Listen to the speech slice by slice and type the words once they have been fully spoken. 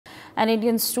An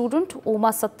Indian student, Uma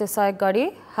Satyasai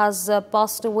Gade, has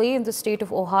passed away in the state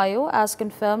of Ohio as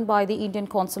confirmed by the Indian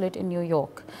consulate in New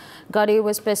York. Gade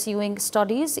was pursuing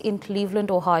studies in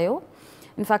Cleveland, Ohio.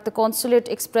 In fact, the consulate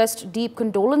expressed deep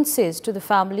condolences to the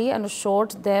family and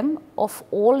assured them of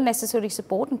all necessary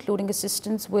support, including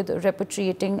assistance with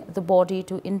repatriating the body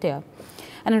to India.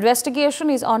 An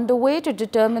investigation is underway to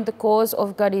determine the cause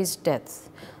of Gade's death.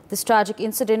 This tragic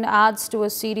incident adds to a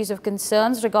series of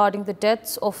concerns regarding the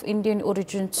deaths of Indian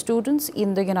origin students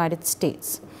in the United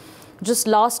States. Just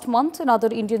last month, another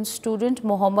Indian student,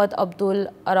 Mohammad Abdul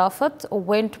Arafat,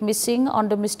 went missing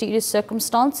under mysterious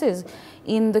circumstances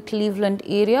in the Cleveland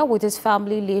area, with his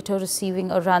family later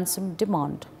receiving a ransom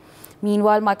demand.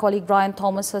 Meanwhile, my colleague Brian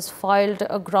Thomas has filed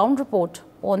a ground report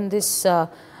on this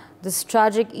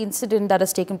tragic incident that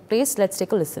has taken place. Let's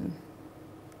take a listen.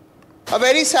 A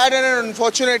very sad and an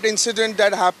unfortunate incident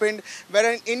that happened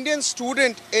where an Indian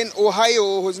student in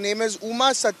Ohio, whose name is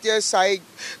Uma Satyasai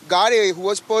Gade, who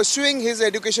was pursuing his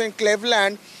education in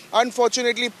Cleveland,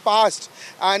 unfortunately passed.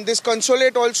 And this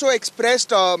consulate also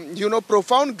expressed,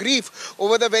 profound grief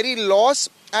over the very loss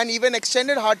and even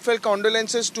extended heartfelt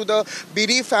condolences to the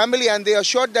bereaved family, and they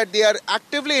assured that they are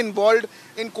actively involved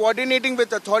in coordinating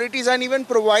with authorities and even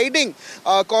providing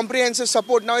comprehensive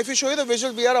support. Now, if you show you the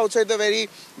visuals, we are outside the very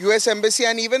US Embassy,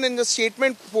 and even in the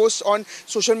statement post on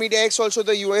social media X, also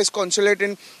the US Consulate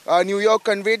in New York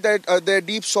conveyed that their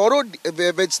deep sorrow,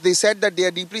 which they said that they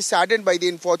are deeply saddened by the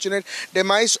unfortunate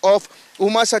demise of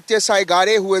Uma Satyasai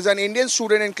Gade, who is an Indian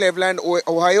student in Cleveland,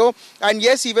 Ohio. And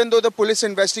yes, even though the police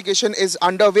investigation is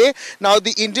underway, now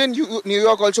the Indian New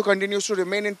York also continues to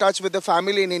remain in touch with the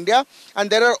family in India, and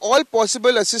there are all possible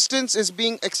assistance is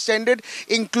being extended,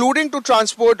 including to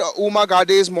transport Uma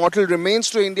Gade's mortal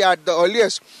remains to India at the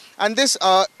earliest. And this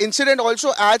incident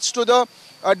also adds to the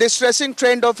distressing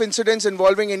trend of incidents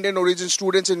involving Indian origin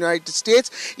students in the United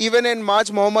States. Even in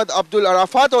March, Mohammad Abdul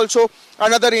Arafat, also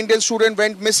another Indian student,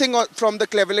 went missing from the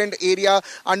Cleveland area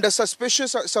under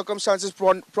suspicious circumstances,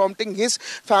 prompting his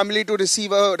family to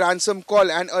receive a ransom call.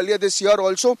 And earlier this year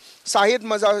also, Sahid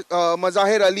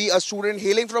Mazahir Ali, a student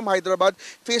hailing from Hyderabad,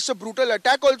 faced a brutal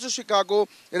attack also in Chicago,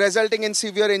 resulting in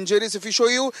severe injuries. If we show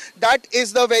you, that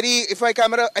is the very, if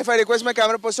I request my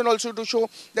camera person also to show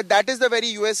that is the very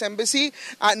US Embassy.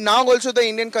 And now also the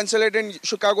Indian consulate in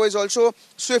Chicago is also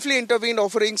swiftly intervened,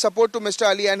 offering support to Mr.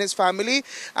 Ali and his family.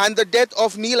 And the death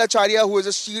of Neil Acharya, who is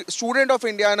a student of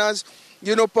Indiana's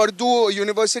Purdue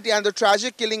University, and the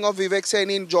tragic killing of Vivek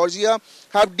Saini in Georgia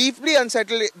have deeply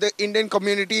unsettled the Indian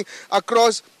community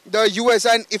across the US.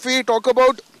 And if we talk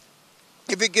about,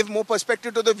 if we give more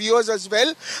perspective to the viewers as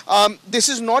well, this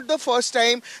is not the first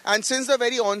time, and since the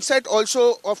very onset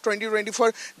also of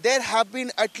 2024, there have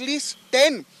been at least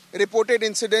 10 reported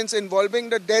incidents involving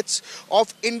the deaths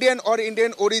of Indian or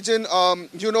Indian origin,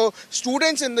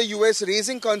 students in the US,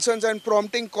 raising concerns and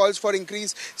prompting calls for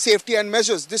increased safety and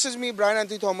measures. This is me, Brian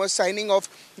Anthony Thomas, signing off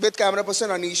with camera person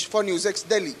Anish for NewsX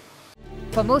Delhi.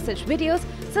 For more such videos,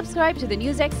 subscribe to the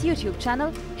NewsX YouTube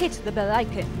channel, hit the bell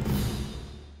icon.